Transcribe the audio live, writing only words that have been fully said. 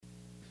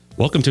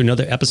Welcome to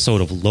another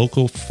episode of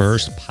Local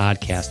First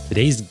Podcast.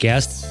 Today's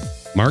guest,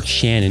 Mark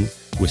Shannon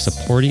with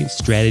Supporting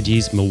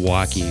Strategies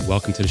Milwaukee.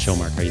 Welcome to the show,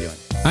 Mark. How are you doing?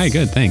 Hi,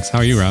 good. Thanks. How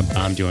are you, Rob?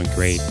 I'm doing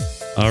great.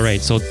 All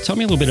right. So tell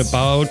me a little bit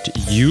about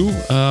you,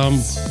 a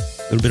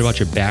little bit about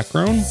your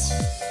background.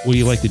 What do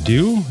you like to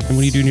do? And what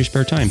do you do in your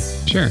spare time?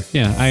 Sure.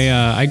 Yeah.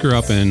 I grew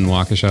up in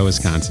Waukesha,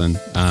 Wisconsin.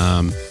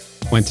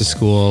 Went to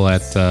school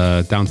at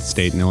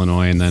downstate in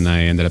Illinois, and then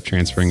I ended up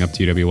transferring up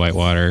to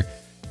UW-Whitewater.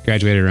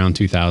 Graduated around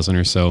 2000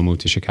 or so, moved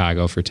to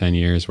Chicago for 10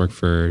 years, worked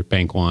for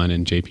Bank One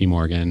and JP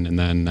Morgan, and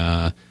then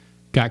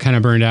got kind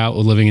of burned out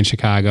with living in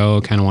Chicago,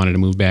 kind of wanted to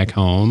move back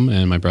home,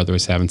 and my brother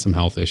was having some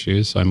health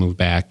issues, so I moved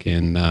back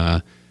in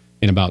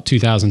about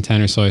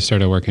 2010 or so. I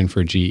started working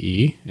for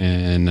GE,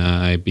 and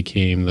I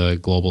became the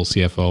global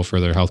CFO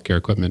for their healthcare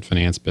equipment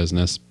finance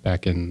business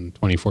back in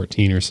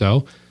 2014 or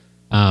so.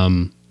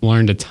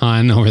 Learned a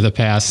ton over the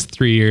past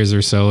 3 years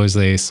or so as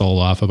they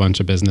sold off a bunch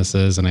of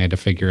businesses, and I had to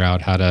figure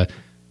out how to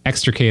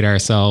extricate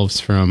ourselves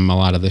from a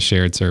lot of the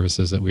shared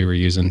services that we were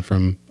using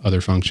from other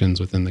functions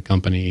within the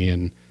company.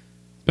 And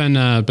it's been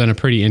a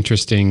pretty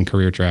interesting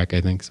career track,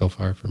 I think, so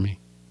far for me.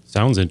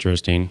 Sounds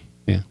interesting.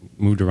 Yeah.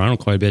 Moved around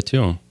quite a bit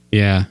too.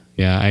 Yeah.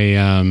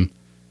 I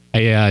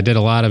did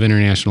a lot of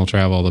international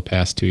travel the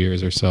past 2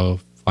 years or so,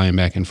 flying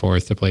back and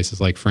forth to places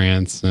like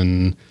France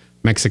and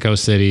Mexico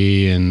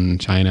City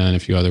and China and a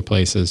few other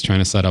places, trying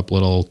to set up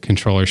little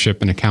controllership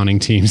and accounting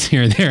teams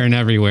here, there, and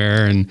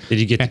everywhere. And did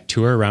you get to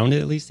tour around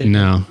it at least?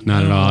 No,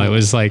 not at all. It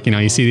was like,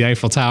 you see the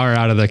Eiffel Tower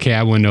out of the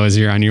cab window as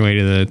you're on your way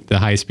to the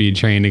high-speed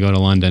train to go to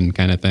London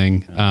kind of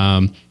thing.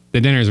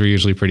 The dinners were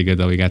usually pretty good,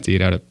 though. We got to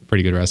eat out at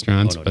pretty good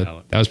restaurants,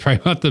 but that was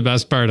probably about the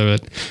best part of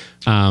it.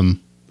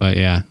 But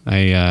yeah,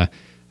 I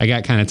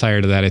got kind of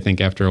tired of that, I think,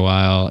 after a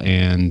while.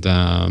 And,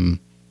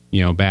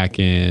 back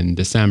in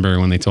December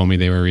when they told me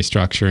they were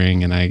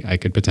restructuring and I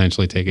could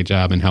potentially take a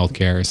job in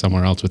healthcare or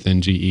somewhere else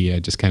within GE, I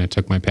just kind of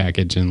took my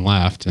package and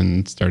left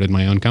and started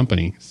my own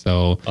company.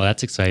 So,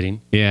 that's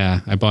exciting. Yeah,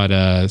 I bought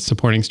a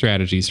Supporting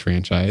Strategies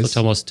franchise.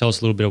 So tell us a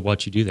little bit of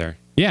what you do there.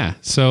 Yeah,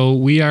 so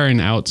we are an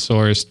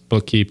outsourced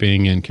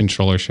bookkeeping and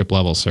controllership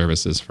level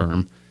services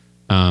firm.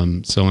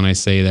 So when I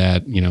say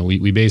that,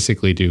 we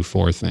basically do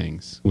four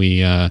things. We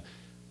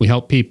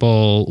help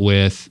people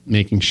with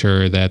making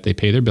sure that they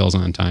pay their bills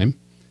on time.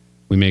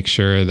 We make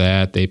sure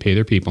that they pay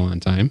their people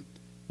on time,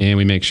 and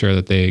we make sure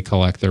that they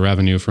collect their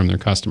revenue from their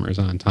customers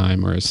on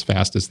time or as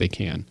fast as they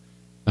can.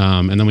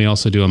 And then we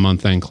also do a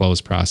month-end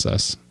close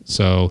process.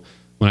 So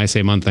when I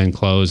say month-end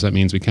close, that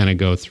means we kind of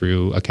go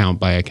through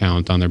account by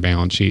account on their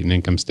balance sheet and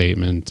income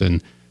statement.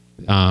 And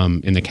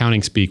in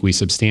accounting speak, we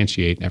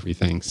substantiate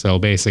everything. So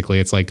basically,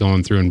 it's like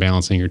going through and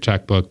balancing your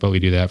checkbook, but we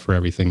do that for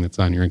everything that's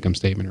on your income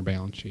statement or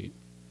balance sheet.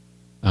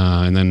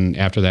 And then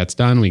after that's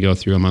done, we go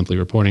through a monthly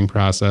reporting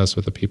process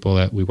with the people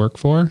that we work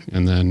for.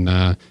 And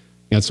then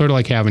it's sort of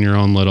like having your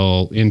own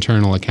little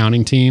internal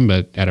accounting team,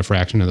 but at a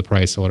fraction of the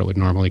price of what it would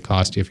normally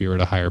cost you if you were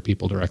to hire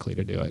people directly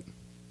to do it.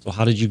 So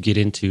how did you get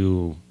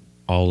into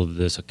all of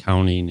this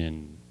accounting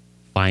and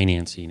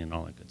financing and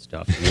all that good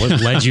stuff?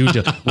 What led you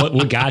to,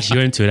 what got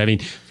you into it? I mean,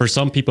 for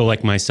some people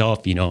like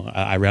myself,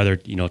 I rather,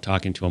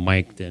 talking to a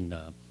mic than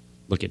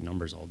look at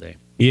numbers all day.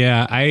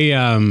 Yeah,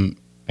 I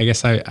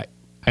guess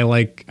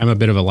I'm a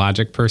bit of a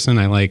logic person.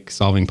 I like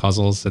solving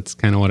puzzles. That's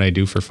kind of what I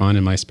do for fun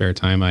in my spare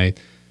time. I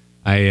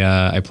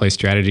play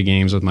strategy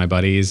games with my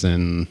buddies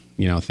and,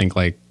 think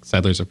like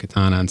Settlers of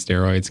Catan on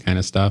steroids kind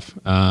of stuff.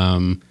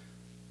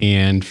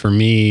 And for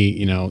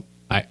me,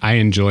 I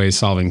enjoy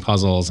solving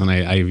puzzles, and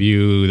I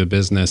view the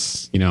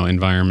business,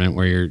 environment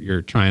where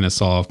you're trying to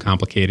solve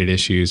complicated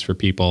issues for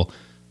people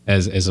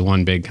as a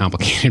one big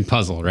complicated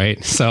puzzle,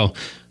 right? So,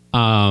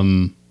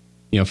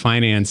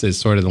 finance is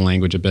sort of the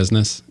language of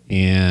business.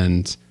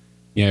 And,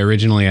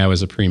 originally I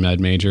was a pre-med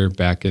major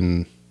back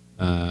in,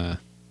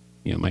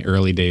 my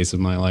early days of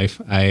my life.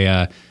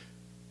 I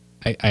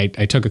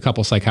took a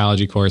couple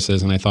psychology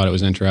courses and I thought it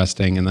was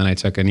interesting. And then I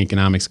took an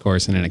economics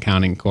course and an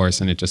accounting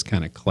course, and it just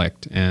kind of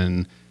clicked.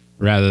 And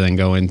rather than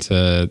go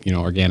into,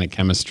 organic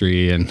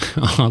chemistry and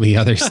all the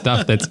other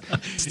stuff that's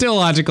still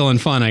logical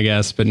and fun, I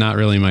guess, but not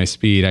really my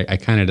speed, I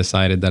kind of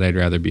decided that I'd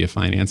rather be a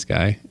finance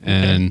guy.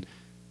 And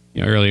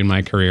early in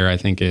my career, I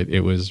think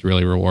it was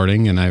really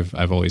rewarding, and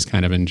I've always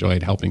kind of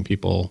enjoyed helping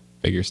people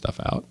figure stuff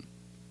out.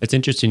 It's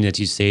interesting that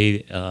you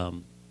say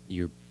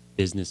your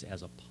business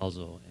as a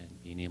puzzle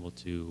and being able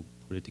to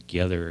put it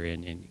together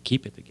and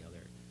keep it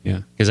together.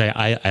 Yeah. Because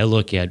I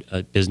look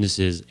at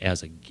businesses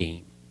as a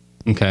game.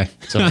 Okay.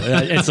 So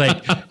it's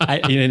like,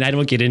 and I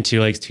don't get into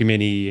like too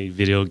many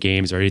video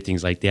games or anything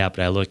like that,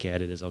 but I look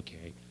at it as,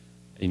 okay,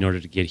 in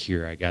order to get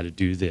here, I got to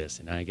do this,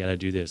 and I got to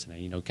do this, and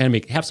I, kind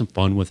of have some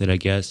fun with it, I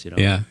guess.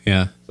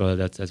 Yeah. So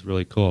that's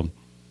really cool.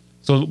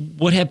 So,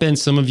 what have been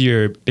some of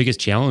your biggest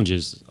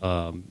challenges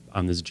on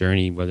this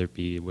journey, whether it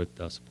be with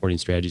Supporting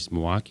Strategies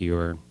Milwaukee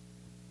or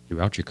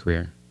throughout your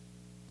career?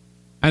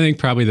 I think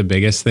probably the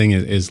biggest thing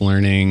is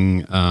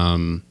learning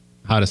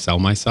how to sell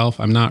myself.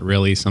 I'm not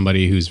really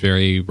somebody who's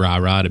very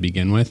rah-rah to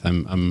begin with.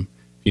 I'm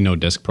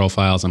disc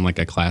profiles, I'm like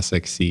a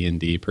classic C and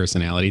D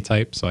personality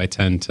type, so I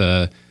tend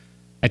to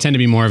I tend to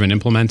be more of an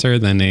implementer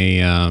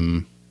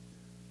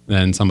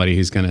than somebody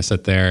who's going to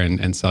sit there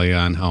and sell you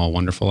on how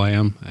wonderful I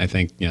am. I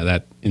think,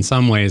 that in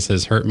some ways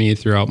has hurt me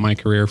throughout my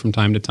career from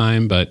time to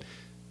time, but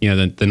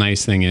the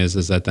nice thing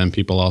is that then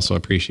people also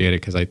appreciate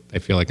it because I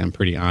feel like I'm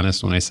pretty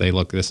honest when I say,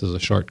 look, this is a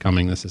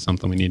shortcoming. This is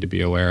something we need to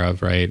be aware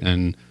of, right?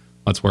 And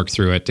let's work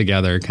through it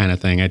together kind of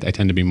thing. I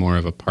tend to be more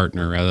of a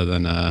partner rather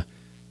than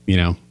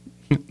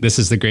this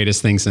is the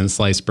greatest thing since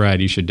sliced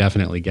bread. You should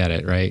definitely get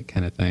it, right?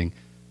 Kind of thing.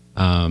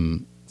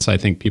 So I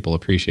think people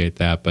appreciate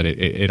that, but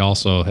it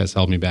also has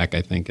held me back,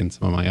 I think, in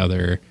some of my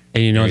other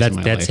and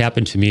that's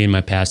happened to me in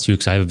my past too,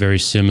 because I have a very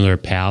similar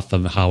path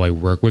of how I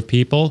work with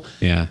people.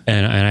 Yeah,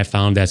 and I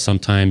found that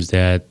sometimes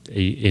that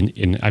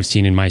I've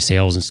seen in my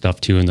sales and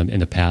stuff too in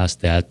the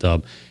past that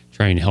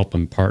trying to help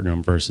them partner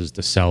them versus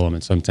to sell them,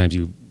 and sometimes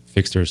you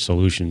fix their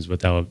solutions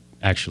without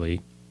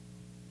actually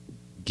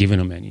giving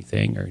them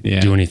anything or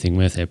do anything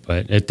with it.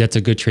 But that's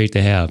a good trait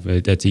to have.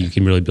 You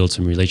can really build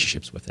some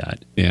relationships with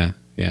that. Yeah.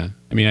 Yeah.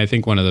 I mean, I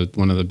think one of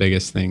the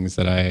biggest things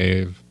that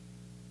I've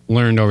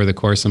learned over the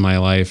course of my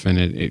life, and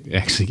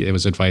it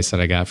was advice that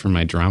I got from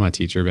my drama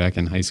teacher back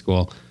in high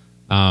school.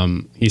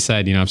 He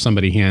said, if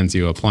somebody hands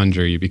you a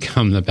plunger, you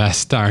become the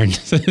best darn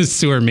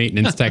sewer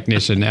maintenance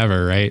technician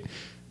ever, right?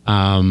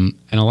 And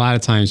a lot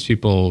of times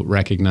people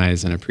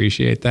recognize and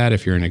appreciate that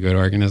if you're in a good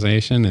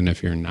organization, and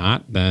if you're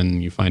not,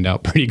 then you find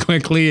out pretty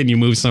quickly and you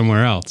move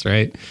somewhere else,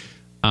 right?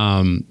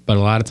 But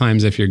a lot of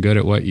times if you're good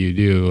at what you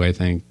do, I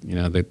think,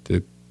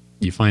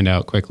 you find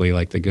out quickly,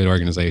 like the good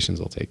organizations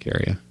will take care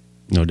of you.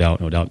 No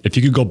doubt, no doubt. If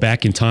you could go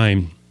back in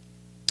time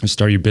and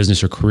start your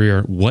business or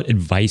career, what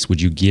advice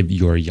would you give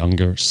your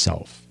younger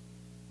self?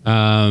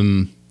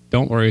 Don't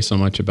worry so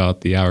much about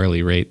the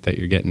hourly rate that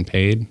you're getting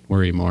paid.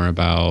 Worry more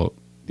about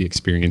the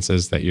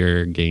experiences that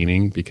you're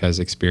gaining, because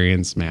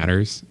experience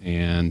matters,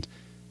 and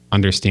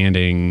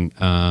understanding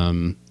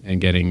and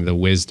getting the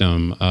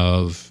wisdom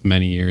of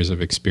many years of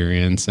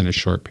experience in a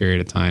short period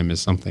of time is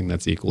something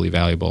that's equally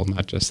valuable,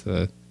 not just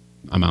the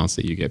amounts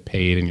that you get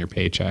paid in your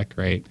paycheck,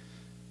 right?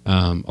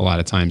 A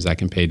lot of times that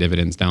can pay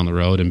dividends down the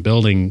road, and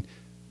building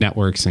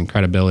networks and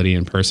credibility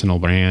and personal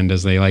brand,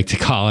 as they like to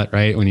call it,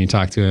 right? When you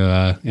talk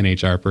to an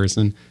HR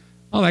person,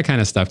 all that kind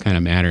of stuff kind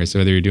of matters,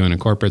 whether you're doing a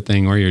corporate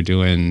thing or you're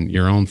doing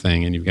your own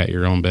thing and you've got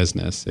your own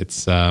business.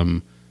 It's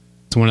one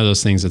of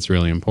those things that's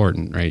really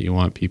important, right? You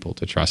want people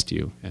to trust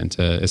you, and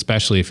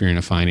especially if you're in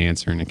a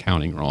finance or an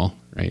accounting role,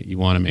 right? You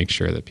want to make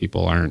sure that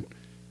people aren't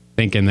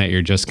thinking that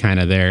you're just kind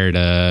of there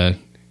to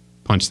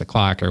punch the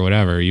clock or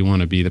whatever. You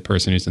want to be the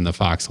person who's in the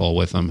foxhole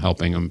with them,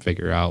 helping them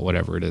figure out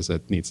whatever it is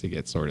that needs to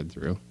get sorted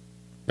through.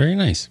 Very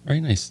nice.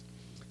 Very nice.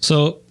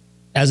 So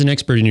as an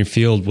expert in your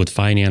field with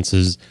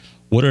finances,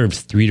 what are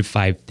 3 to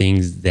 5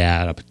 things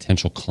that a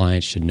potential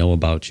client should know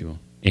about you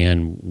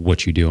and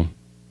what you do?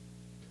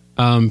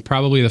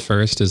 Probably the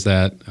first is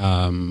that,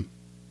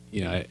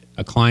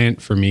 a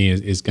client for me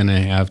is going to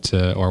have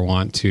to or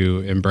want to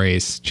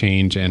embrace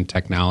change and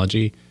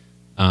technology.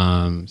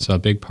 So a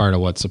big part of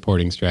what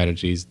Supporting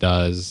Strategies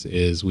does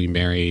is we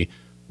marry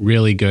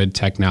really good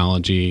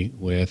technology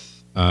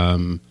with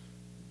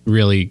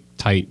really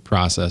tight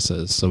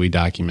processes. So we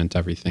document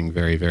everything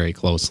very, very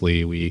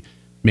closely. We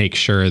make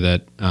sure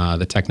that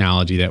the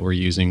technology that we're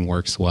using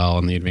works well,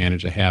 and the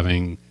advantage of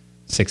having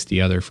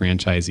 60 other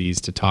franchisees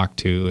to talk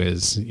to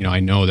is, I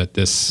know that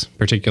this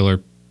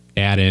particular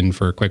add-in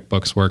for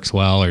QuickBooks works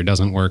well or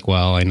doesn't work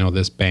well. I know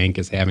this bank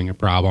is having a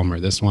problem or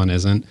this one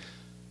isn't.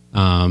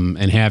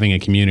 And having a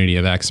community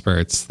of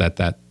experts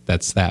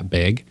that's that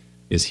big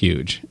is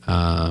huge.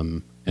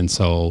 And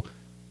so,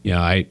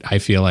 I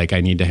feel like I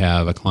need to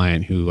have a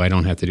client who I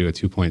don't have to do a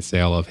 2-point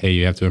sale of, hey,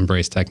 you have to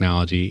embrace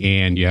technology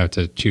and you have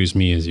to choose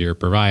me as your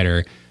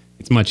provider.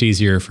 It's much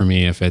easier for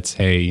me if it's,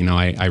 hey,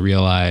 I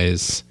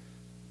realize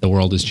the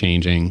world is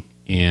changing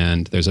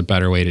and there's a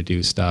better way to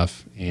do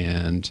stuff.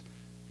 And,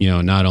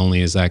 not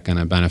only is that going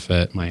to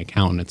benefit my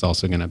accountant, it's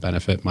also going to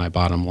benefit my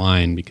bottom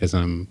line, because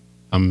I'm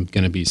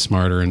going to be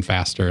smarter and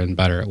faster and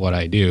better at what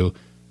I do.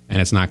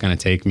 And it's not going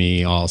to take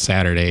me all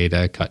Saturday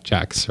to cut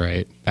checks,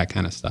 right? That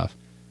kind of stuff.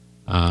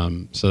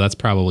 So that's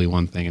probably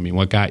one thing. I mean,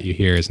 what got you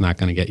here is not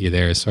going to get you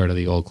there is sort of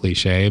the old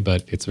cliche,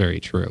 but it's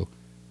very true.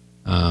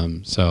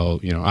 So,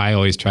 I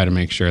always try to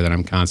make sure that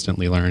I'm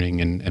constantly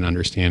learning and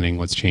understanding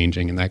what's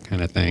changing and that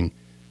kind of thing.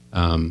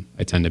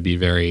 I tend to be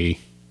very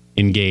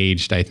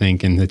engaged, I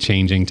think, in the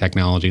changing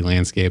technology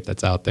landscape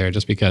that's out there,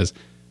 just because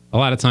a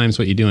lot of times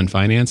what you do in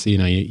finance,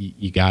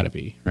 you got to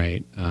be,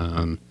 right?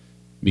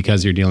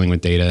 Because you're dealing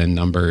with data and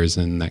numbers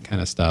and that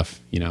kind of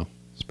stuff.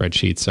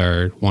 Spreadsheets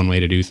are one way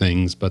to do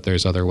things, but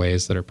there's other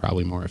ways that are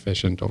probably more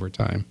efficient over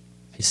time.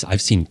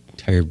 I've seen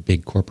entire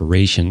big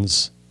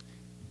corporations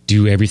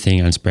do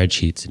everything on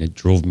spreadsheets, and it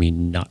drove me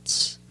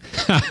nuts.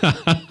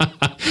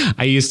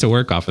 I used to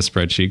work off a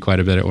spreadsheet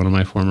quite a bit at one of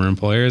my former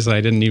employers. I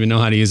didn't even know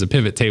how to use a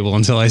pivot table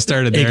until I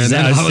started there. Exactly.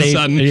 And then all of a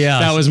sudden,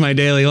 that was my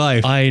daily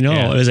life. I know.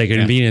 Yeah. It was like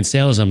convenient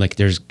sales. I'm like,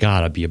 there's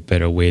got to be a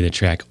better way to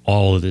track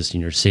all of this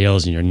in your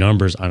sales and your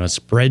numbers on a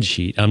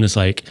spreadsheet. I'm just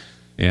like,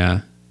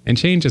 yeah. And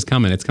change is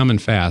coming. It's coming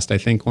fast. I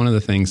think one of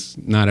the things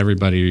not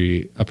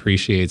everybody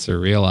appreciates or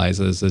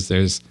realizes is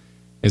there's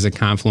a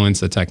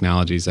confluence of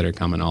technologies that are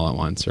coming all at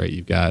once, right?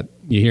 You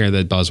hear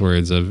the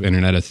buzzwords of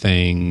Internet of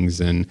Things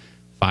and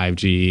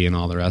 5G and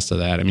all the rest of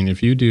that. I mean,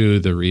 if you do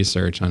the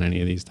research on any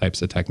of these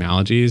types of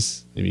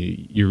technologies,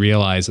 you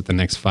realize that the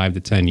next 5 to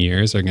 10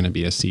 years are going to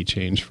be a sea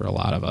change for a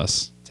lot of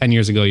us. 10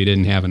 years ago, you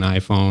didn't have an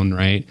iPhone,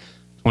 right?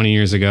 20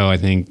 years ago, I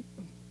think,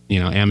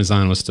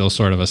 Amazon was still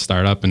sort of a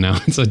startup, and now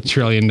it's $1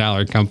 trillion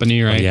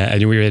company, right? Oh, yeah,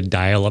 and we were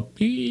dial up.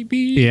 Beep,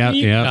 beep, yeah.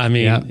 I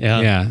mean,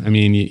 yeah. I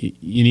mean,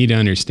 you need to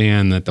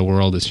understand that the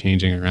world is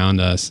changing around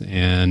us,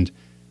 and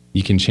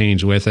you can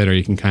change with it, or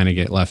you can kind of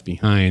get left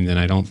behind. And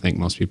I don't think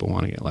most people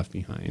want to get left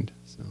behind.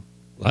 So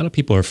a lot of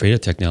people are afraid of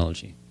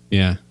technology.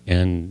 Yeah,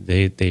 and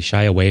they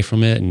shy away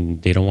from it,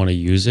 and they don't want to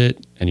use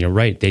it. And you're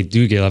right, they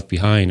do get left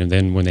behind. And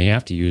then when they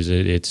have to use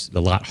it, it's a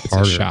lot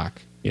harder. It's a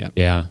shock.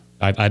 Yeah.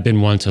 I've been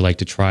one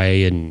to try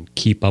and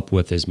keep up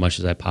with as much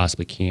as I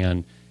possibly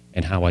can,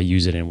 and how I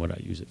use it and what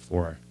I use it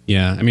for.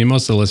 Yeah. I mean,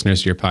 most of the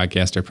listeners to your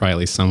podcast are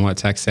probably somewhat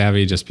tech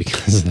savvy just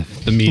because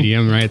of the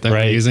medium, right, that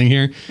we're using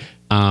here.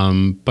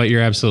 But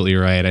you're absolutely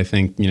right. I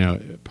think,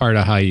 part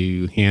of how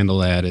you handle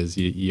that is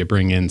you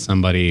bring in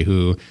somebody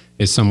who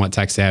is somewhat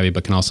tech savvy,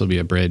 but can also be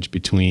a bridge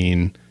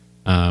between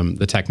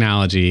the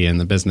technology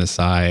and the business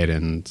side,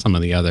 and some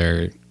of the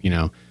other,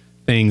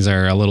 things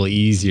are a little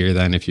easier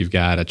than if you've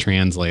got a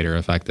translator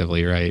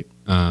effectively, right?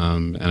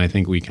 And I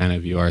think we kind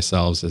of view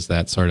ourselves as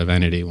that sort of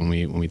entity when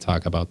we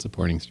talk about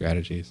supporting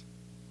strategies.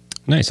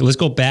 Nice. So let's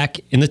go back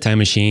in the time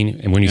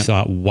machine. And when you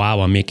thought,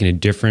 wow, I'm making a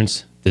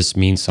difference, this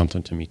means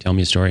something to me. Tell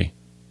me a story.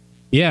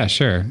 Yeah,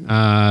 sure.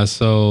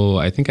 So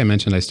I think I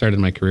mentioned I started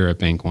my career at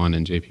Bank One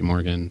and JP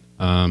Morgan.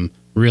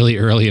 Really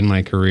early in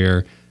my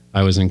career,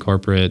 I was in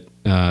corporate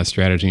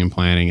strategy and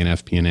planning and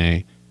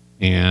FP&A.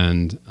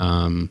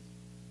 And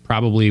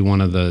probably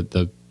one of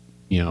the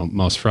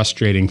most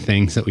frustrating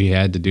things that we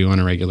had to do on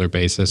a regular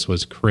basis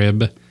was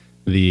crib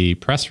the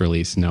press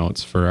release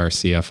notes for our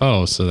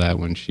CFO, so that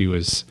when she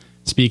was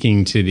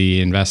speaking to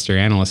the investor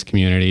analyst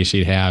community,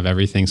 she'd have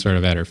everything sort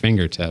of at her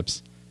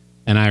fingertips.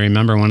 And I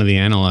remember one of the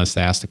analysts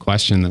asked a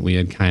question that we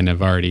had kind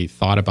of already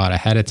thought about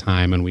ahead of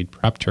time, and we'd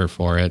prepped her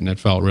for it. And it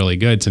felt really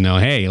good to know,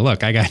 hey,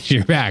 look, I got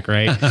your back,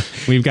 right?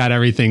 We've got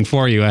everything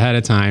for you ahead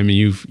of time.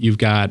 You've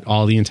got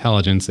all the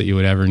intelligence that you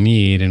would ever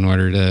need in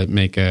order to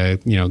make a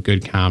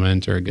good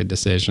comment or a good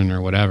decision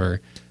or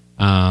whatever.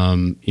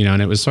 And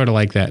it was sort of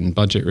like that in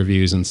budget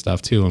reviews and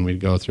stuff too. When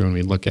we'd go through and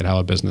we'd look at how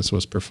a business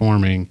was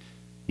performing.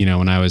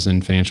 When I was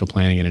in financial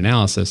planning and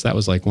analysis, that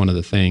was like one of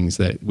the things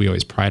that we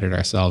always prided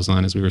ourselves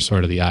on, is we were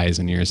sort of the eyes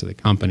and ears of the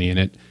company.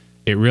 And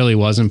it really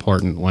was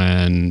important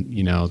when,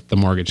 the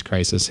mortgage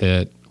crisis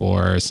hit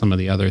or some of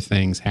the other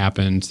things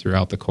happened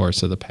throughout the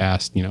course of the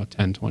past,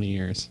 10, 20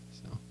 years.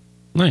 So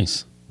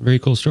nice. Very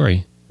cool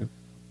story. Yep.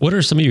 What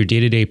are some of your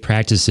day-to-day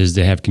practices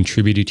that have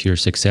contributed to your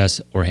success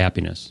or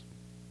happiness?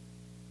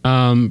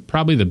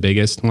 Probably the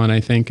biggest one,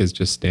 I think, is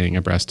just staying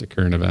abreast of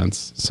current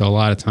events. So a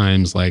lot of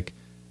times,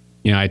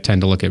 I tend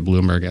to look at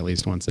Bloomberg at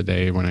least once a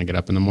day when I get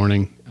up in the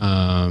morning.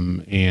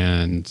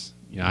 And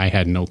I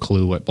had no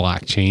clue what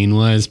blockchain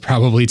was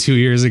probably 2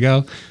 years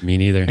ago. Me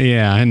neither.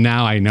 Yeah. And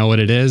now I know what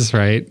it is,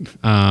 right?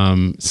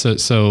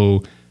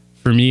 So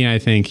for me, I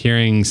think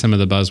hearing some of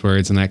the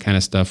buzzwords and that kind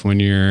of stuff, when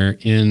you're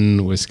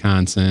in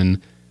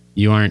Wisconsin,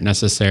 you aren't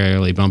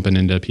necessarily bumping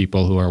into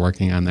people who are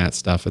working on that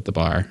stuff at the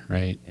bar,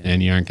 right?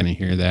 And you aren't going to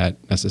hear that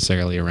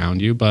necessarily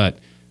around you, but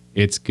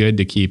it's good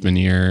to keep an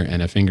ear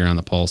and a finger on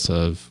the pulse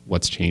of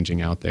what's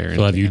changing out there.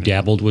 So have you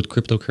dabbled with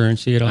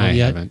cryptocurrency at all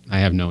yet? Haven't. I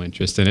have no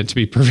interest in it, to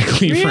be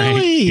perfectly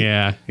frank.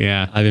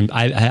 Yeah.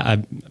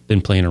 I've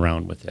been playing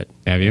around with it.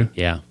 Have you?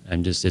 Yeah.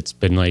 It's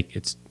been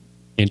it's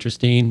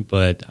interesting,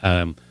 but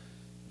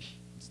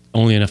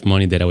only enough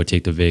money that I would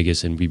take to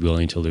Vegas and be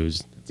willing to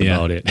lose. That's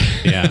about it.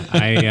 Yeah.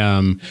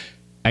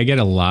 I get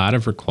a lot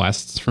of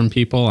requests from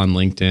people on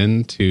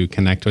LinkedIn to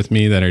connect with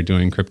me that are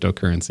doing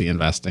cryptocurrency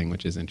investing,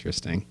 which is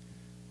interesting.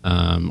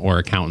 Or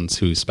accountants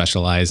who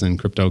specialize in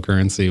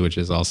cryptocurrency, which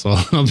is also a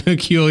little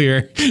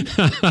peculiar.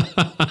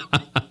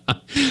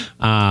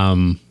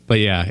 But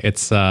yeah,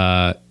 it's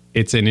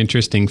an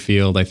interesting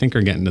field. I think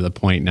we're getting to the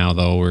point now,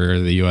 though,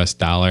 where the U.S.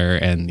 dollar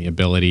and the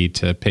ability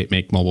to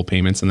make mobile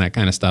payments and that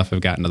kind of stuff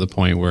have gotten to the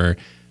point where,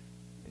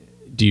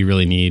 do you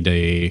really need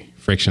a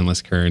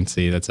frictionless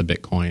currency that's a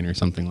Bitcoin or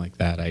something like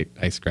that?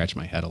 I scratch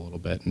my head a little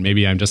bit. And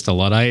maybe I'm just a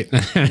Luddite.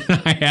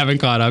 I haven't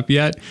caught up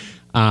yet.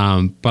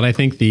 But I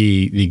think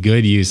the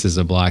good uses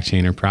of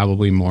blockchain are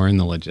probably more in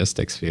the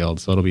logistics field.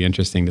 So it'll be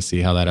interesting to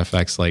see how that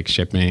affects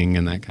shipping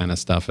and that kind of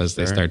stuff as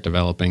they start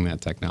developing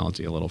that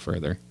technology a little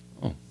further.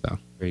 Oh, so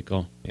very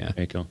cool. Yeah.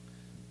 Very cool.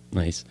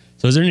 Nice.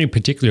 So is there any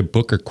particular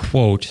book or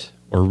quote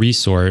or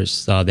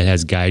resource that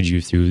has guided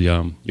you through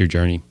your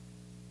journey?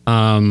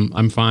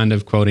 I'm fond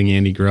of quoting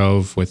Andy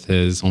Grove with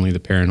his "Only the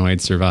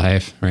Paranoid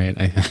Survive." Right.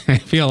 I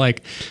feel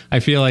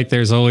like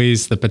there's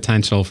always the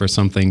potential for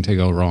something to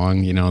go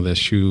wrong. The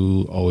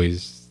shoe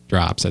always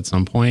drops at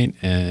some point.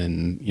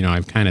 And,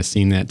 I've kind of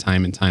seen that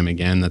time and time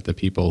again, that the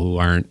people who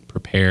aren't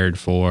prepared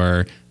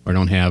for or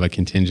don't have a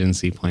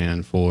contingency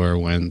plan for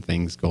when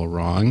things go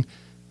wrong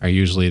are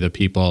usually the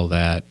people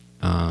that,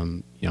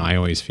 I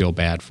always feel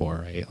bad for,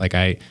 right? Like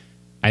I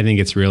think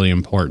it's really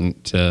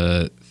important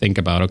to think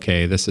about,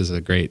 okay, this is a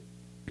great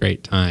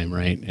time,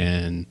 right?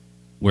 And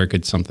where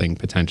could something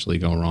potentially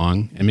go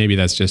wrong? And maybe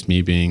that's just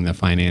me being the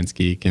finance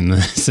geek and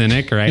the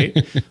cynic, right?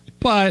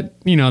 But,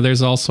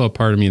 there's also a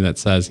part of me that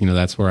says,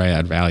 that's where I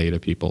add value to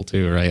people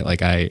too, right?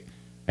 Like I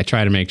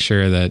try to make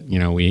sure that,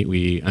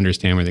 we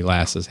understand where the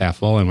glass is half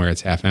full and where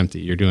it's half empty.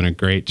 You're doing a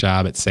great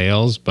job at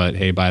sales, but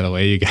hey, by the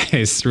way, you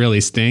guys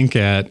really stink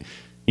at,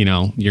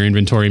 your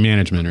inventory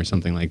management or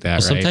something like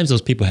that, well, right? Sometimes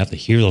those people have to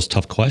hear those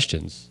tough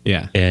questions.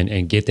 Yeah.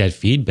 And get that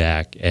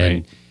feedback.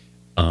 And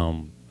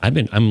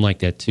I'm like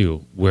that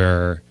too,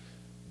 where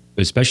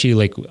especially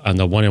like on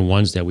the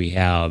one-on-ones that we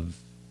have,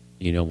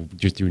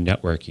 just through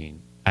networking,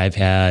 I've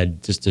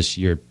had just this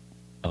year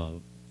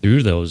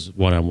through those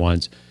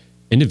one-on-ones,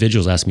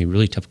 individuals ask me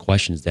really tough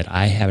questions that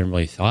I haven't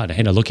really thought. I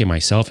had to look at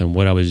myself and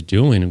what I was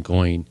doing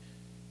and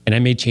I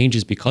made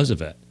changes because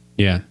of it.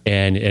 Yeah.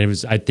 And it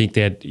was, I think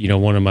that,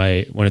 one of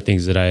the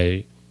things that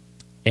I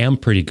am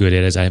pretty good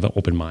at is I have an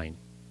open mind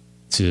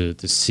to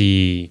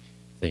see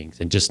things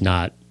and just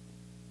not,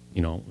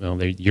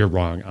 you're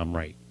wrong, I'm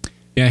right.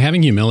 Yeah,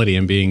 having humility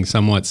and being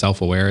somewhat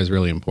self-aware is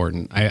really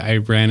important. I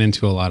ran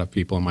into a lot of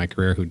people in my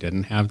career who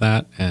didn't have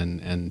that,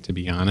 and to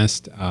be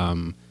honest,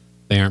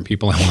 they aren't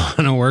people I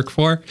want to work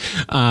for,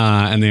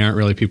 and they aren't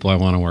really people I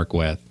want to work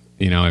with.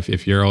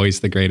 If you're always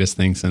the greatest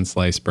thing since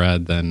sliced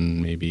bread,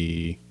 then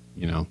maybe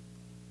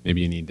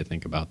you need to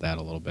think about that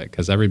a little bit,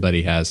 because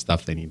everybody has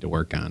stuff they need to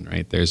work on,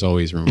 right? There's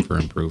always room for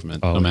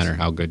improvement, no matter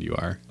how good you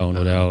are. Oh,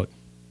 no doubt.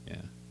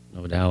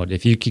 No doubt.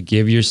 If you could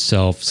give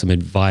yourself some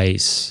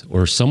advice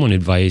or someone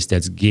advice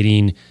that's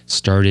getting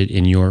started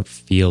in your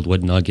field,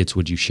 what nuggets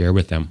would you share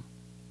with them?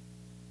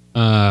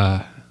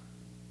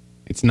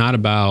 It's not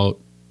about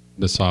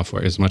the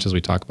software. As much as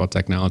we talk about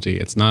technology,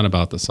 it's not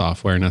about the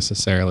software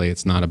necessarily.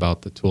 It's not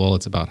about the tool.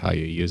 It's about how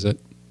you use it.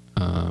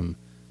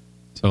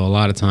 So a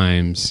lot of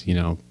times,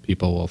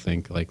 people will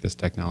think like this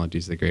technology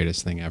is the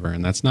greatest thing ever.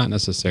 And that's not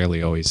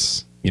necessarily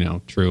always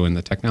true, and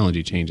the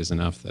technology changes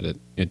enough that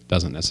it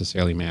doesn't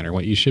necessarily matter.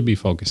 What you should be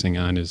focusing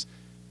on is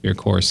your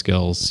core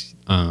skills,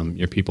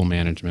 your people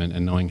management,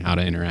 and knowing how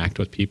to interact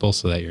with people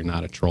so that you're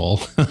not a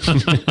troll.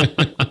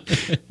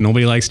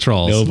 Nobody likes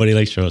trolls. Nobody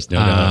likes trolls. No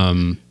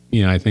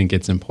doubt. I think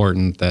it's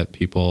important that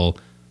people,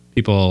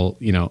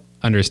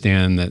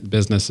 understand that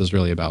business is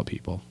really about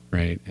people,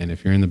 right? And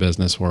if you're in the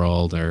business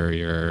world or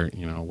you're,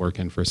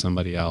 working for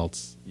somebody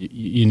else,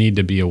 you need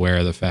to be aware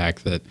of the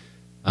fact that,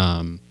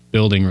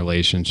 building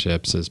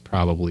relationships is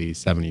probably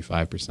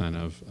 75%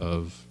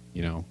 of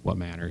what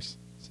matters.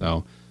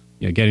 So,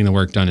 getting the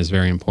work done is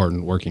very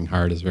important. Working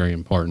hard is very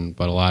important.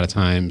 But a lot of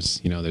times,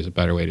 there's a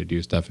better way to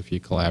do stuff if you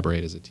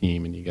collaborate as a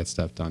team and you get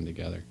stuff done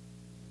together.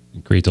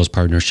 And create those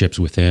partnerships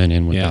within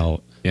and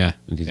without. Yeah.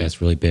 I think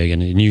that's really big.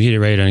 And you hit it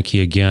right on the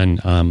key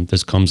again.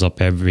 This comes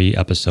up every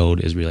episode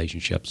is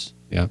relationships.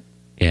 Yeah.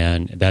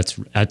 And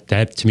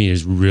that to me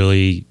is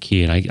really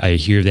key. And I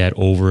hear that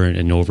over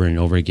and over and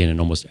over again in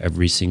almost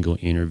every single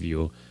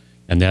interview.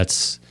 And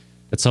that's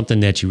something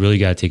that you really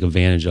got to take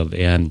advantage of.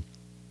 And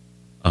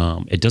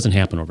it doesn't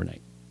happen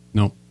overnight.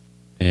 No.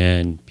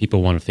 And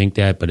people want to think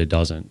that, but it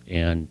doesn't.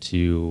 And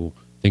to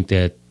think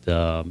that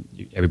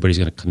everybody's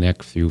going to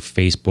connect through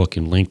Facebook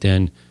and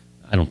LinkedIn,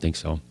 I don't think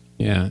so.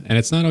 Yeah, and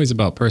it's not always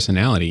about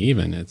personality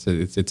even.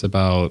 It's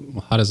about,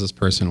 well, how does this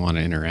person want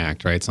to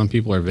interact, right? Some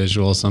people are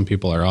visual, some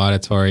people are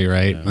auditory,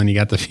 right? Yeah. And you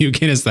got the few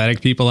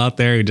kinesthetic people out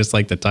there who just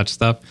like to touch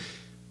stuff.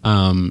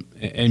 And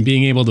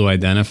being able to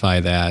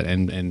identify that,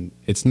 and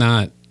it's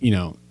not,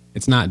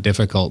 it's not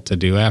difficult to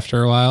do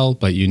after a while,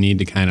 but you need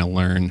to kind of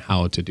learn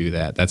how to do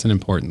that. That's an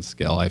important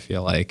skill, I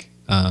feel like.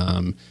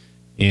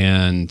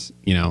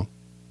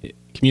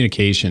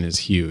 Communication is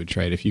huge,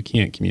 right? If you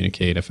can't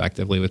communicate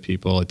effectively with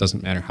people, it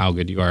doesn't matter how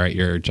good you are at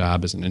your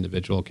job as an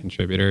individual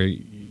contributor,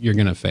 you're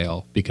going to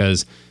fail,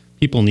 because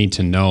people need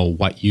to know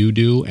what you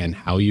do and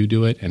how you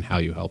do it and how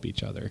you help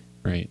each other,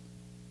 right?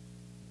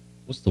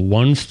 What's the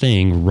one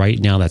thing right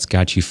now that's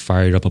got you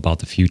fired up about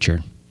the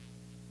future?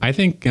 I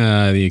think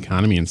the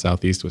economy in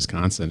Southeast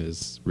Wisconsin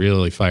is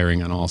really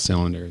firing on all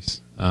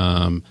cylinders.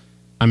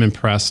 I'm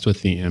impressed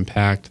with the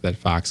impact that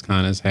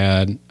Foxconn has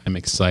had. I'm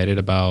excited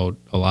about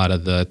a lot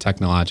of the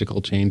technological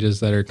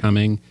changes that are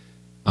coming.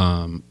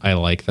 I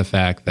like the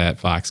fact that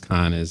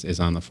Foxconn is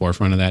on the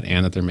forefront of that,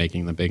 and that they're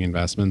making the big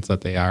investments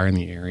that they are in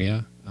the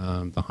area.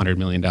 The $100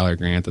 million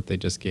grant that they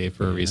just gave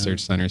for a research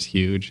center is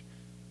huge.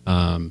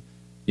 I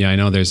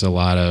know there's a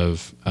lot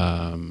of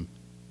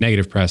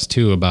negative press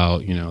too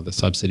about, the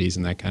subsidies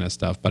and that kind of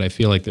stuff, but I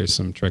feel like there's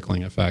some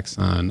trickling effects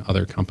on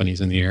other companies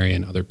in the area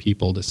and other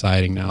people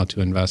deciding now to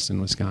invest in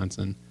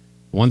Wisconsin.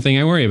 One thing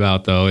I worry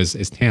about though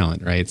is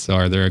talent, right? So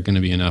are there going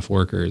to be enough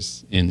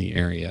workers in the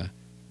area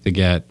to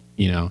get,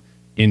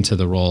 into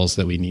the roles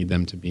that we need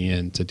them to be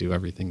in to do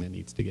everything that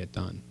needs to get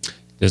done?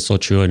 That's so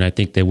true. And I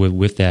think that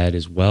with that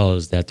as well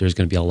is that there's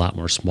going to be a lot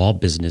more small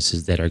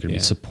businesses that are going to be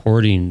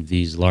supporting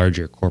these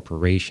larger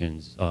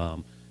corporations.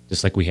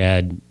 Just like we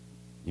had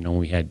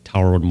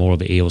Tower Road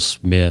Motive, A.O.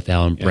 Smith,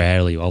 Allen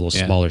Bradley, all those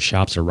smaller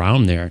shops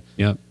around there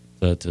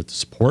to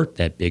support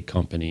that big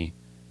company.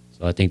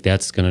 So I think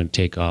that's going to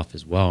take off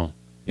as well.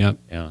 Yep.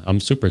 Yeah. I'm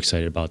super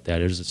excited about that.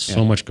 There's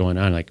so much going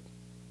on. Like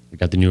we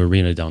got the new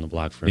arena down the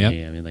block for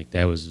me. I mean, like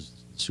that was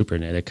super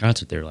nice. That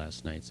concert there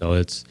last night.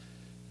 So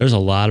there's a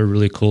lot of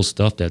really cool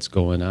stuff that's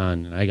going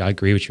on. And I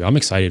agree with you. I'm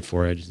excited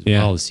for it as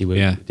well to see what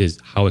it is,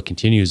 how it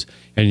continues.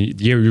 And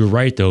you're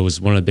right, though,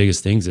 is one of the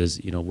biggest things is,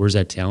 where's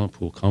that talent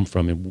pool come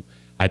from? And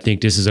I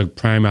think this is a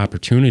prime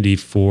opportunity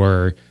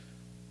for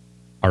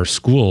our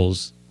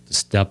schools to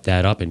step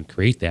that up and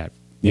create that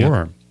for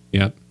them.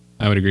 Yep.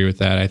 I would agree with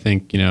that. I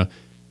think,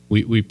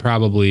 we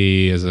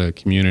probably as a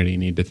community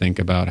need to think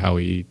about how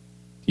we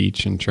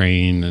teach and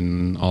train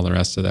and all the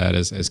rest of that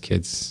as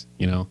kids,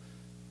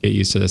 get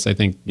used to this. I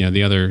think,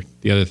 the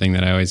other thing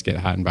that I always get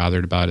hot and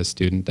bothered about is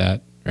student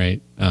debt,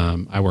 right?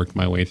 I worked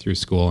my way through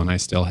school and I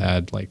still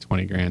had like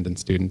 20 grand in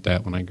student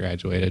debt when I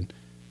graduated.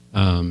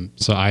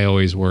 So I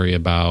always worry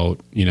about,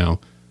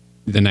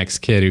 the next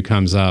kid who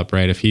comes up,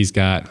 right? If he's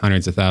got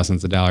hundreds of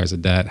thousands of dollars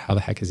of debt, how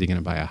the heck is he going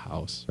to buy a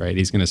house, right?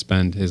 He's going to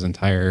spend his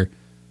entire,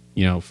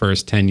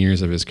 first 10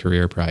 years of his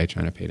career probably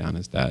trying to pay down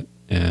his debt.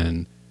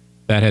 And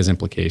that has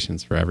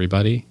implications for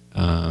everybody.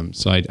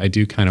 So I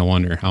do kind of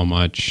wonder how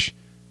much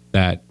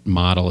that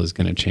model is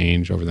going to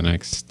change over the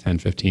next 10,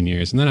 15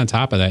 years. And then on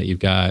top of that, you've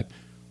got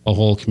a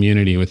whole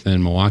community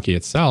within Milwaukee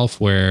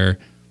itself where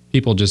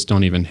people just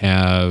don't even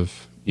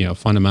have,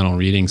 fundamental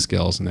reading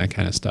skills and that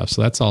kind of stuff.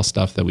 So that's all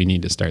stuff that we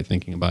need to start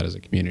thinking about as a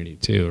community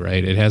too,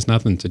 right? It has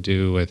nothing to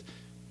do with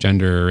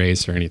gender or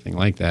race or anything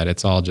like that.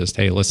 It's all just,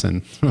 hey,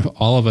 listen,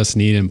 all of us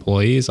need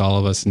employees. All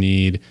of us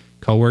need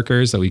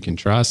coworkers that we can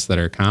trust, that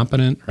are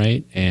competent,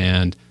 right?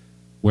 And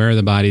where are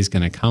the bodies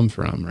going to come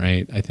from,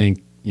 right? I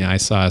think, I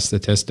saw a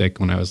statistic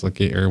when I was at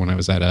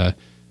a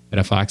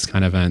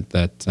Foxconn event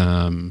that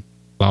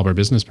Glauber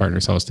Business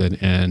Partners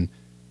hosted, and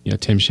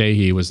Tim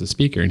Sheehy was the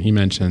speaker, and he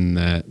mentioned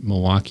that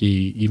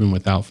Milwaukee, even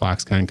without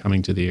Foxconn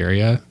coming to the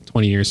area,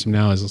 20 years from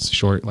now is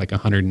short like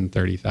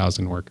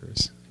 130,000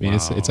 workers. I mean,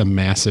 it's a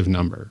massive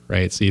number,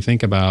 right? So you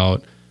think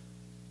about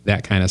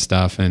that kind of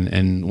stuff,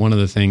 and one of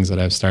the things that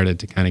I've started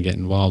to kind of get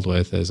involved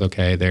with is,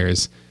 okay, there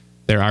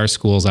are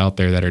schools out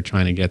there that are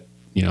trying to get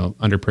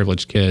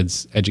underprivileged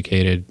kids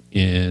educated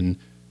in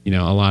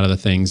a lot of the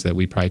things that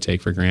we probably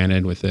take for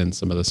granted within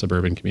some of the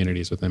suburban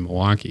communities within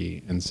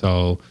Milwaukee. And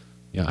so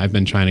I've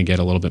been trying to get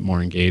a little bit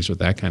more engaged with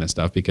that kind of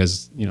stuff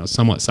because,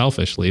 somewhat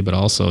selfishly, but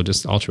also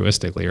just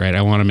altruistically, right?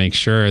 I want to make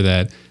sure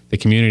that the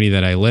community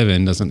that I live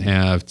in doesn't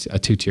have a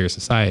two-tier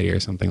society or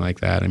something like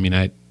that. I mean,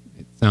 it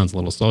sounds a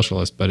little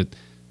socialist, but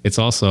it's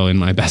also in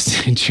my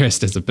best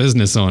interest as a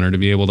business owner to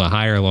be able to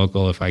hire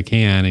local if I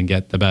can and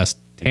get the best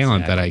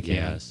talent that I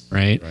can,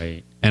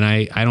 right? And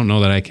I don't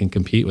know that I can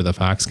compete with a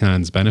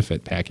Foxconn's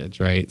benefit package,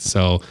 right?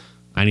 So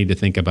I need to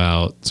think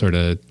about sort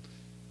of,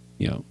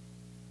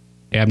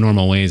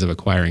 abnormal ways of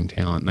acquiring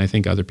talent. And I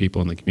think other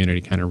people in the community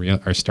kind of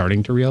are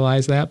starting to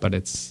realize that, but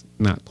it's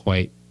not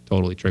quite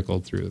totally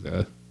trickled through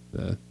the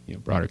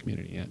broader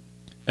community yet.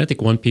 I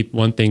think one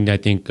thing that I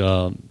think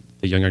the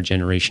younger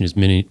generation is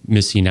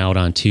missing out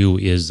on too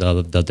is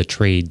the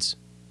trades,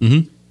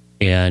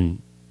 and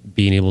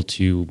being able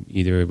to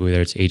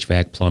whether it's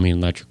HVAC, plumbing,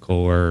 electrical,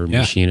 or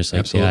machinist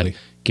like that,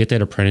 get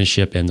that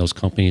apprenticeship, and those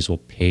companies will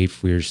pay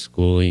for your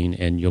schooling,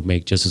 and you'll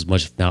make just as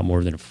much, if not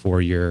more, than a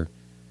 4-year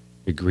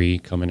degree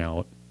coming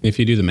out. If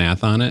you do the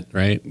math on it,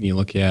 right, you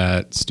look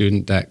at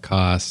student debt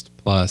cost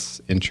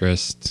plus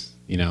interest,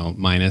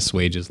 minus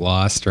wages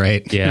lost,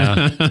 right?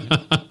 Yeah,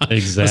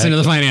 exactly. Listen to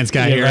the finance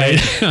guy here, right?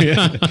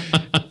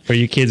 For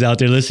you kids out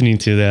there listening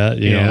to that,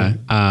 you know.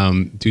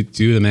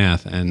 Do the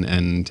math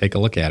and take a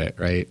look at it,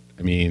 right?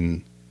 I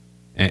mean,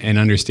 and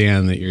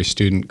understand that your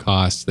student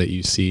costs that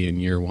you see in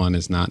year 1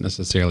 is not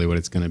necessarily what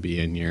it's going to be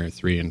in year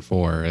 3 and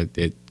 4.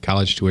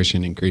 College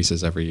tuition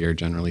increases every year,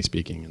 generally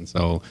speaking, and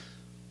so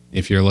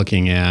if you're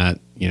looking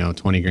at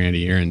 20 grand a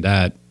year in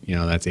debt,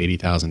 that's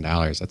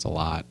 $80,000. That's a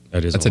lot.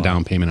 That's a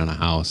down payment on a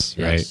house,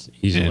 right?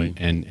 Easily.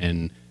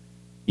 And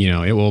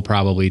it will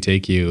probably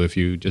take you, if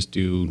you just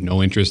do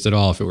no interest at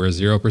all, if it were a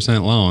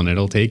 0% loan,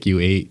 it'll take you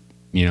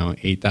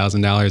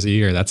 $8,000 a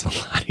year. That's a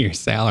lot of your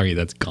salary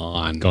that's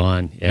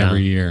gone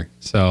every year.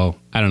 So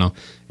I don't know.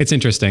 It's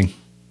interesting.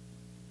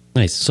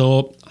 Nice.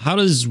 So how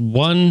does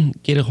one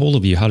get a hold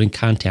of you? How to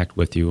contact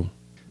with you?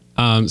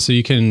 So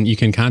you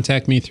can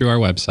contact me through our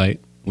website,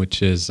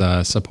 which is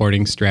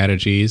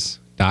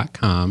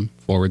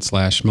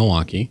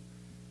supportingstrategies.com/Milwaukee.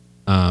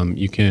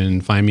 You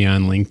can find me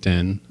on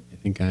LinkedIn. I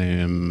think I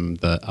am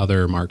the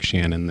other Mark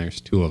Shannon.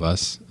 There's 2 of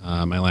us.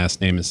 My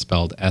last name is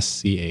spelled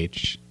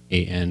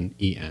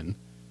SCHANEN.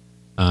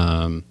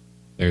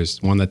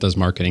 There's one that does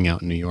marketing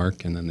out in New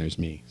York, and then there's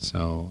me.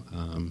 So,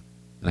 and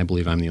I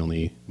believe I'm the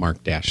only Mark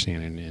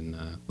Shannon in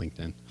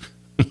LinkedIn.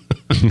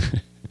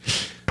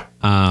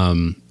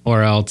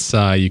 Or else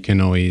you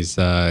can always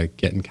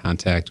get in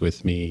contact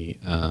with me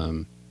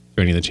through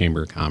any of the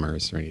Chamber of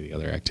Commerce or any of the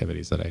other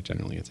activities that I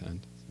generally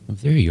attend. Well,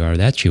 there you are.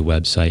 That's your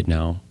website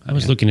now. I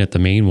was looking at the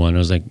main one. I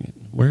was like,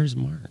 where's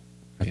Mark?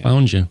 I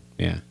found you.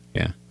 Yeah.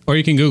 Or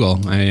you can Google.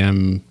 I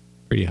am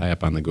pretty high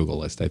up on the Google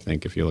list, I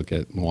think, if you look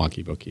at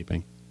Milwaukee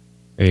bookkeeping.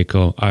 Very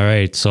cool. All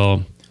right.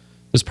 So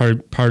this part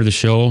of the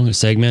show, a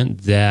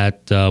segment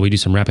that we do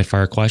some rapid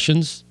fire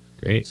questions.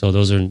 Great. So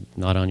those are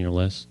not on your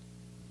list.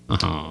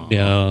 Oh.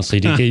 Yeah. So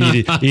you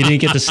didn't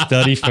get to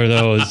study for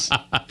those.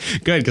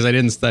 Good, because I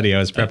didn't study. I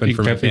was prepping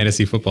for my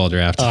fantasy football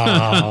draft.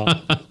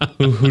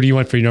 Who do you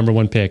want for your number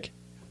one pick?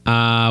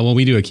 Well,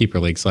 we do a keeper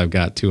league, so I've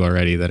got two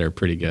already that are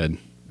pretty good.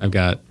 I've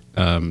got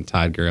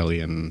Todd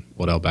Gurley and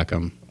Odell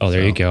Beckham. Oh,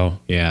 there you go.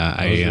 Yeah,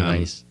 Those are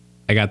nice.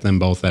 I got them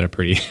both at a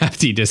pretty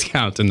hefty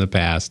discount in the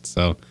past.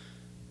 So,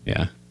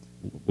 yeah.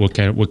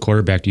 What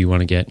quarterback do you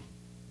want to get?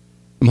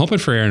 I'm hoping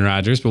for Aaron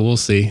Rodgers, but we'll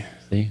see.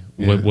 See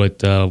Yeah.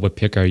 what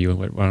pick are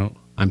you?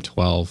 I'm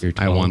 12. You're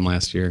I 12. won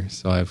last year,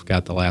 so I've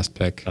got the last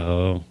pick.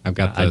 Oh, I've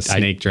got the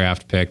snake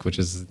draft pick, which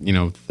is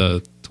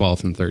the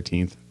 12th and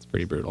 13th. It's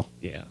pretty brutal.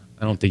 Yeah,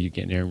 I don't think you're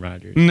getting Aaron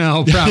Rodgers.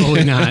 No,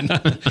 probably not.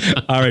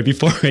 All right,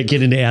 before I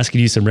get into asking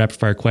you some rapid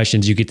fire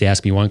questions, you get to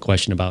ask me one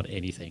question about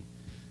anything,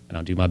 and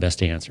I'll do my best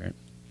to answer it.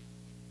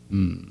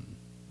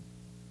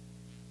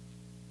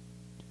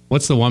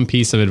 What's the one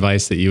piece of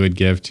advice that you would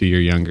give to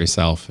your younger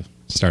self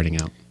starting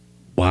out?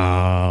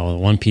 Wow,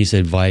 one piece of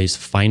advice: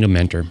 find a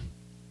mentor.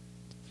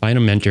 Find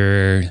a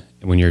mentor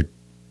when you're in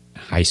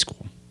high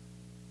school.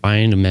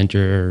 Find a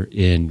mentor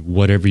in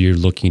whatever you're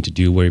looking to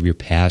do, whatever your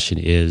passion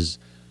is.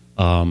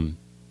 And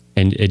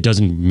it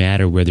doesn't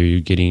matter whether you're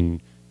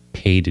getting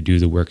paid to do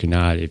the work or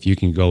not. If you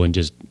can go and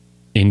just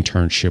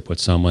internship with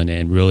someone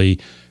and really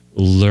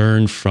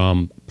learn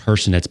from a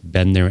person that's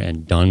been there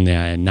and done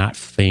that, and not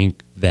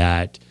think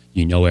that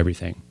you know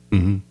everything,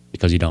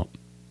 because you don't.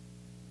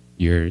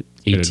 You're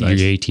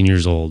 18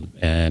 years old,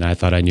 and I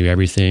thought I knew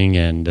everything,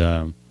 and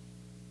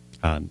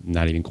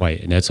not even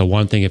quite. And that's the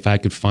one thing, if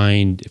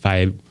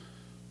I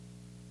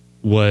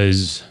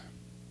was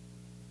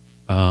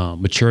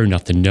mature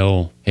enough to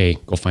know, hey,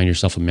 go find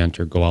yourself a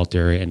mentor, go out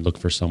there and look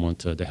for someone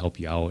to help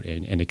you out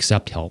and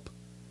accept help.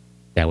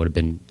 That would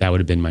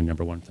have been my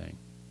number one thing.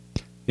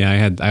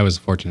 Yeah, I was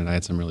fortunate. I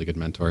had some really good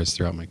mentors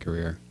throughout my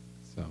career.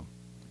 So,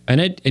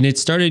 I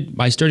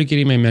started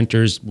getting my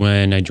mentors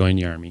when I joined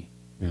the Army.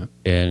 yeah.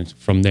 And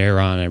from there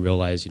on, I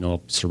realized,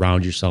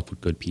 surround yourself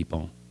with good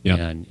people. Yeah.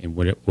 And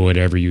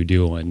whatever you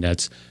do, and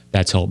that's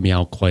helped me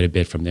out quite a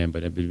bit from them.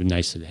 But it'd be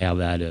nice to have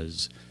that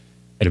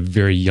at a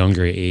very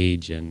younger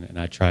age, and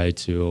I try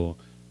to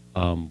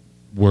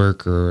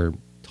work or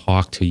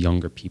talk to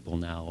younger people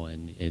now.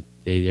 And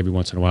every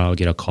once in a while, I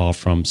get a call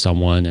from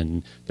someone,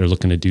 and they're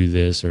looking to do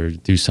this or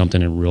do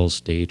something in real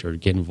estate or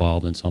get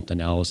involved in something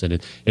else.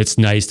 And it's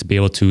nice to be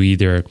able to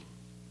either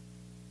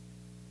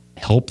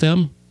help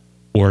them,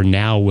 or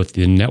now with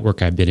the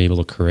network I've been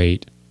able to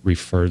create,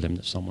 refer them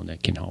to someone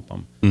that can help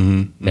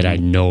them, that I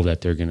know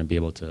that they're going to be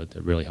able to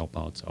really help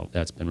out. So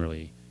that's been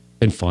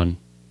fun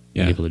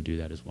being able to do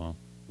that as well.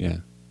 Yeah.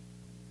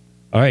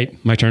 All right,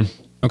 my turn.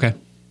 Okay.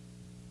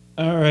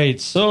 All right,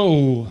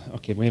 so,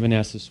 we haven't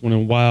asked this one in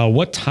a while.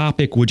 What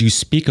topic would you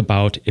speak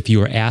about if you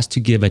were asked to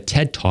give a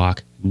TED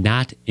Talk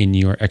not in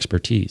your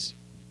expertise?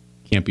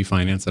 Can't be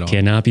finance at all.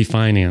 Cannot be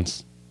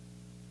finance.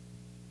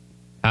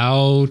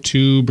 How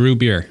to brew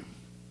beer.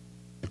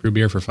 Brew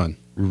beer for fun.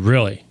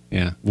 Really?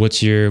 Yeah.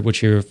 What's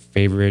your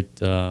favorite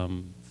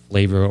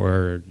flavor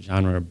or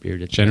genre of beer?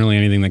 Generally,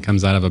 anything that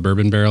comes out of a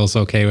bourbon barrel is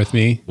okay with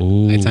me.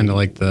 Ooh. I tend to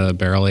like the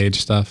barrel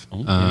aged stuff.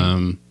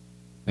 Okay.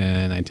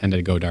 And I tend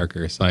to go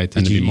darker. So I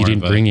tend to be You more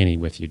didn't of a... bring any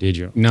with you, did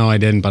you? No, I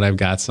didn't, but I've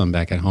got some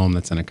back at home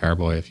that's in a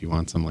carboy if you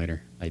want some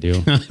later. I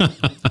do.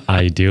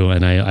 I do.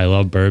 And I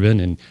love bourbon.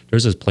 And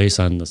there's this place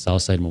on the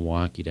south side of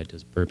Milwaukee that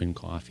does bourbon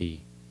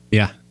coffee,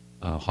 Yeah.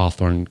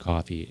 Hawthorne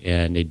coffee.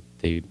 And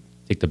they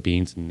take the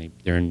beans and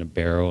they're in the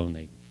barrel,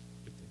 and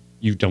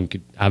you don't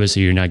get,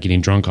 obviously you're not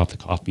getting drunk off the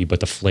coffee,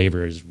 but the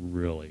flavor is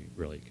really,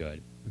 really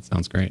good. That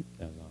sounds great.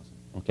 That's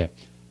awesome. Okay.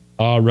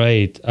 All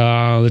right.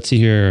 Let's see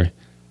here.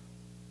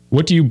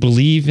 What do you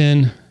believe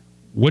in?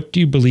 What do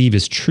you believe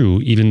is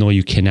true, even though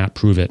you cannot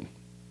prove it?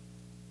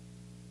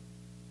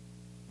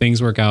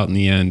 Things work out in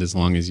the end as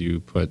long as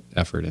you put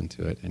effort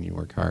into it and you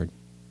work hard.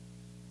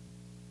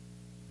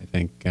 I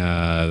think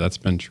that's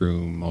been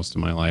true most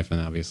of my life,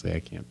 and obviously I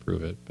can't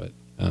prove it, but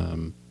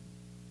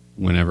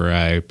whenever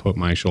I put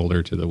my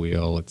shoulder to the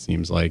wheel, it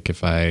seems like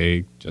if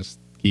I just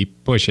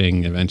keep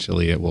pushing,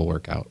 eventually it will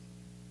work out.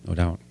 No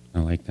doubt. I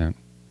like that.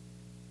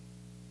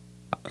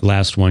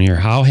 Last one here.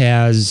 How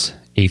has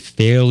a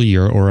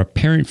failure or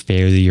apparent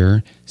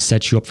failure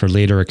set you up for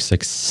later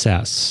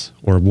success?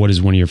 Or what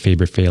is one of your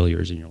favorite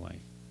failures in your life?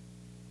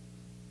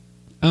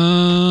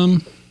 I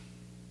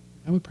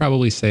would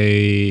probably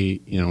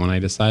say, when I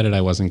decided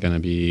I wasn't going to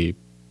be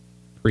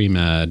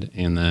pre-med,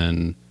 and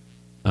then,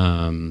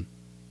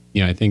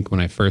 I think when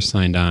I first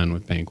signed on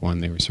with Bank One,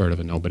 they were sort of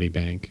a nobody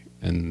bank,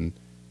 and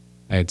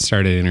I had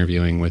started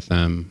interviewing with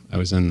them. I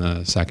was in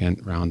the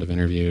second round of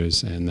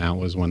interviews, and that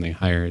was when they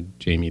hired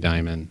Jamie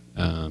Dimon,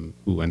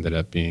 who ended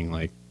up being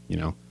like,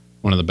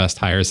 one of the best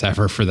hires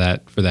ever for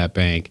that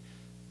bank.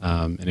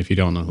 And if you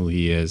don't know who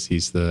he is,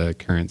 he's the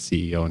current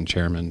CEO and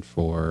chairman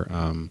for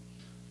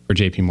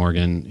JP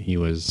Morgan. He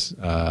was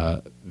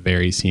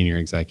very senior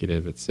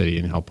executive at Citi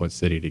and helped put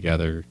Citi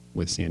together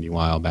with Sandy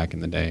Weil back in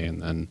the day.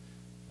 And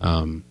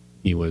then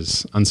he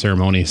was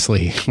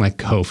unceremoniously let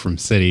go from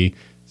Citi,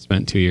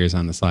 spent 2 years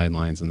on the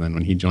sidelines. And then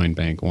when he joined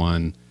Bank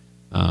One,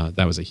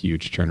 that was a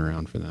huge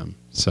turnaround for them.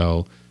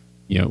 So,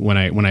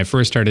 when I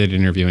first started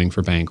interviewing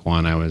for Bank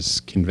One, I was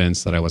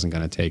convinced that I wasn't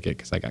going to take it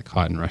because I got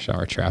caught in rush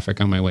hour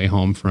traffic on my way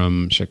home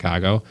from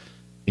Chicago.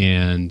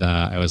 And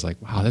I was like,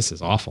 wow, this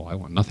is awful. I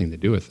want nothing to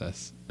do with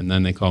this. And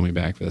then they called me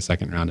back for the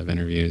second round of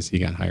interviews. He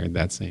got hired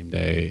that same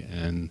day.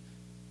 And,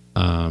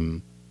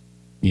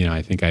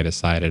 I think I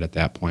decided at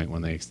that point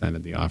when they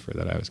extended the offer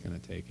that I was going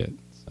to take it.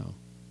 So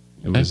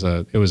it was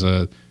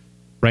a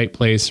right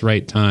place,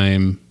 right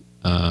time.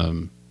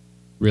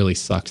 Really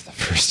sucked the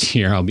first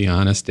year. I'll be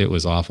honest. It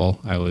was awful.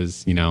 I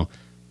was,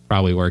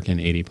 probably working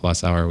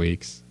 80+ hour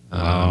weeks.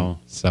 Wow.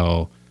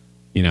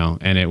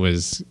 And it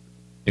was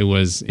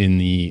in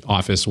the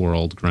office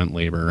world, grunt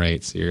labor,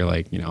 right? So you're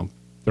like,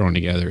 throwing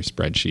together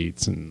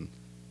spreadsheets and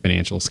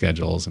financial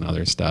schedules and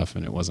other stuff.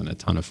 And it wasn't a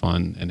ton of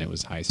fun and it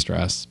was high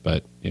stress,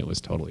 but it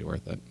was totally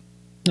worth it.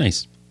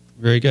 Nice.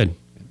 Very good.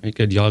 Very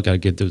good. Y'all got to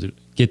get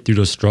through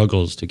those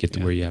struggles to get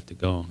to where you have to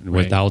go. And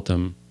without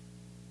them.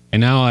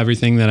 And now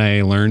everything that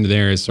I learned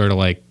there is sort of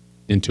like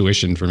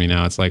intuition for me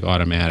now. It's like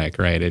automatic,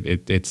 right?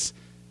 It's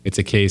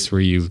a case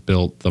where you've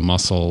built the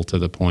muscle to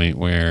the point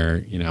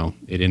where,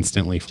 it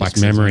instantly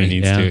flexes memory, when it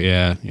needs to.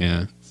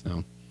 Yeah.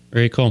 So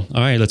very cool.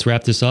 All right, let's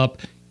wrap this up.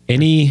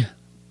 Any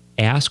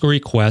ask or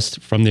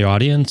request from the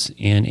audience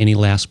and any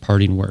last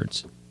parting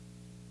words?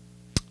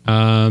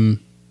 No,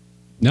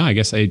 I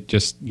guess I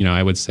just,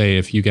 I would say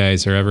if you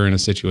guys are ever in a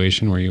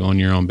situation where you own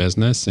your own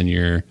business and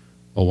you're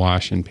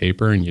awash in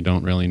paper and you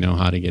don't really know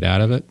how to get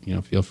out of it,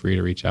 feel free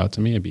to reach out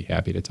to me. I'd be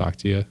happy to talk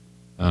to you.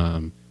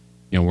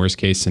 Worst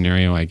case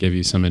scenario, I give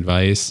you some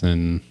advice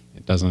and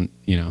it doesn't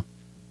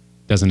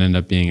end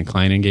up being a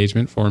client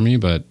engagement for me,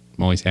 but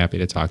I'm always happy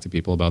to talk to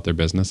people about their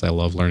business. I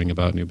love learning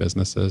about new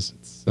businesses.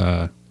 It's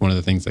one of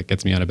the things that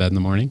gets me out of bed in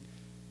the morning.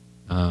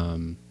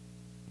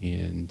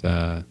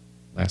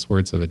 Last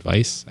words of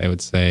advice, I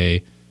would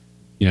say,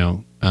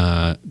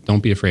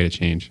 don't be afraid of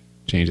change.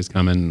 Change is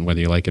coming,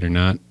 whether you like it or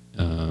not.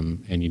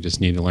 And you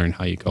just need to learn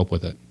how you cope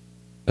with it.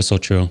 That's so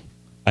true.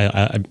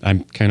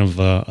 I'm kind of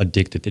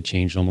addicted to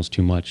change almost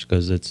too much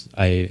because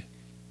I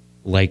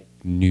like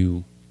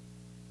new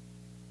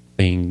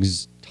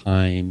things,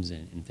 times,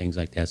 and things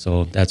like that.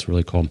 So that's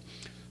really cool.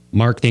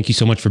 Mark, thank you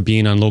so much for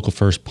being on Local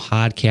First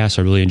Podcast.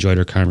 I really enjoyed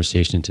our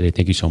conversation today.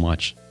 Thank you so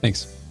much.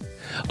 Thanks.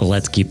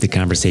 Let's keep the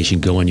conversation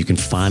going. You can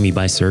find me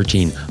by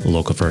searching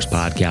Local First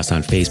Podcast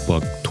on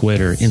Facebook,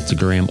 Twitter,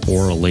 Instagram,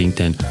 or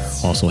LinkedIn.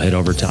 Also head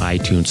over to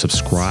iTunes,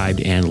 subscribe,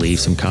 and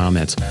leave some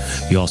comments.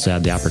 You also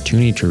have the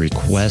opportunity to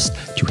request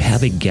to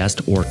have a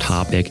guest or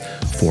topic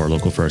for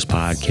Local First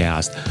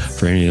Podcast.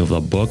 For any of the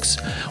books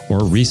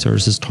or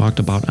resources talked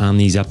about on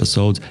these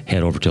episodes,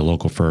 head over to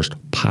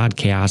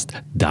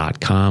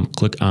localfirstpodcast.com.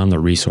 Click on the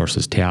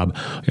resources tab.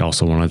 I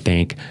also want to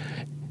thank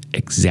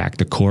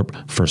Exacta Corp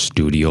for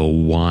Studio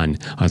One.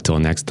 Until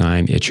next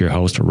time, it's your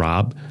host,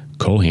 Rob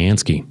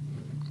Kohansky.